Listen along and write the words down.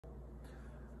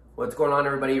What's going on,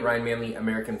 everybody? Ryan Mandley,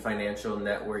 American Financial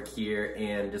Network here,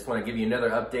 and just want to give you another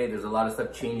update. There's a lot of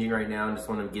stuff changing right now, and just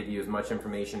want to give you as much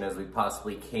information as we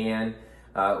possibly can.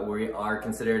 We are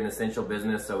considered an essential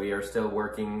business, so we are still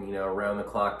working, around the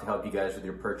clock to help you guys with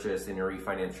your purchase and your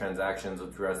refinance transactions,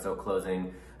 which we are still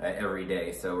closing every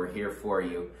day. So we're here for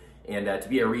you, and to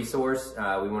be a resource,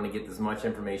 we want to get as much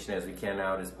information as we can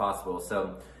out as possible.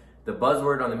 So the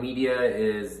buzzword on the media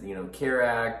is, CARE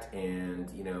Act, and,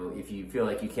 if you feel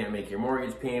like you can't make your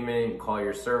mortgage payment, call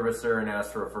your servicer and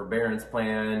ask for a forbearance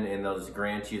plan, and they'll just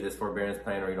grant you this forbearance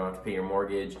plan, or you don't have to pay your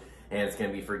mortgage, and it's going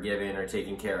to be forgiven or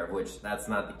taken care of, which that's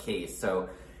not the case. So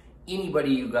anybody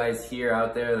you guys hear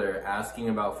out there that are asking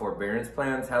about forbearance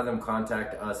plans, have them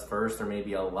contact us first. There may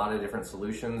be a lot of different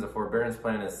solutions. A forbearance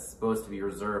plan is supposed to be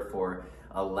reserved for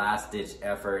a last-ditch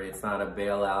effort. It's not a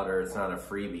bailout, or it's not a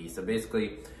freebie. So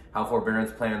basically, how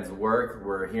forbearance plans work,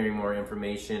 we're hearing more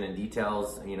information and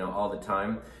details, all the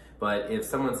time. But if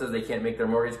someone says they can't make their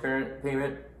mortgage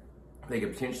payment, they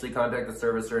could potentially contact the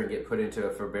servicer and get put into a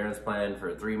forbearance plan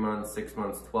for 3 months, 6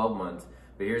 months, 12 months.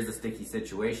 But here's the sticky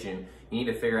situation. You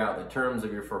need to figure out the terms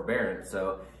of your forbearance.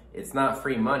 So it's not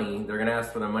free money. They're gonna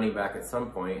ask for the money back at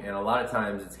some point, and a lot of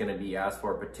times it's gonna be asked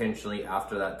for potentially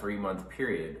after that 3-month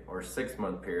period, or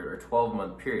 6-month period, or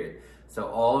 12-month period. So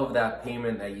all of that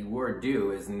payment that you were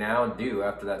due is now due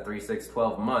after that 3, 6,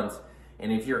 12 months.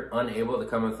 And if you're unable to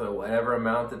come up with whatever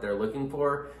amount that they're looking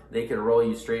for, they could roll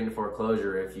you straight into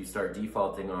foreclosure if you start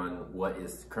defaulting on what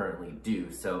is currently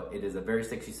due. So it is a very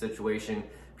sticky situation.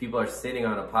 People are sitting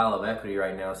on a pile of equity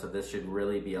right now, so this should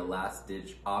really be a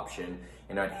last-ditch option.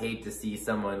 And I'd hate to see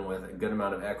someone with a good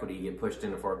amount of equity get pushed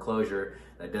into foreclosure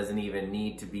that doesn't even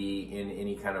need to be in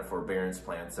any kind of forbearance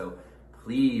plan. So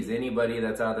please, anybody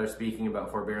that's out there speaking about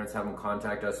forbearance, have them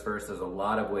contact us first. There's a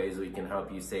lot of ways we can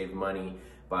help you save money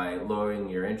by lowering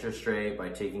your interest rate, by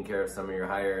taking care of some of your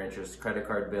higher interest credit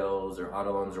card bills or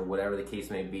auto loans or whatever the case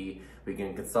may be. We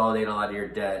can consolidate a lot of your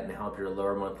debt and help your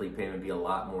lower monthly payment be a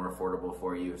lot more affordable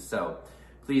for you. So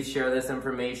please share this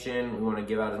information. We want to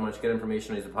give out as much good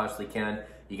information as we possibly can.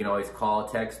 You can always call,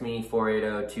 text me,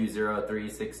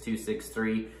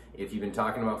 480-203-6263. If you've been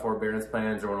talking about forbearance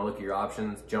plans or want to look at your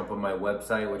options, jump on my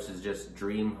website, which is just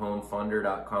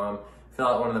dreamhomefunder.com. Fill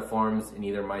out one of the forms, and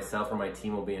either myself or my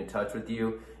team will be in touch with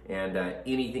you. And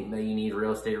anything that you need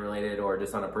real estate related or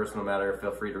just on a personal matter,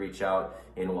 feel free to reach out,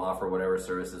 and we'll offer whatever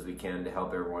services we can to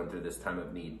help everyone through this time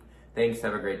of need. Thanks.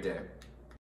 Have a great day.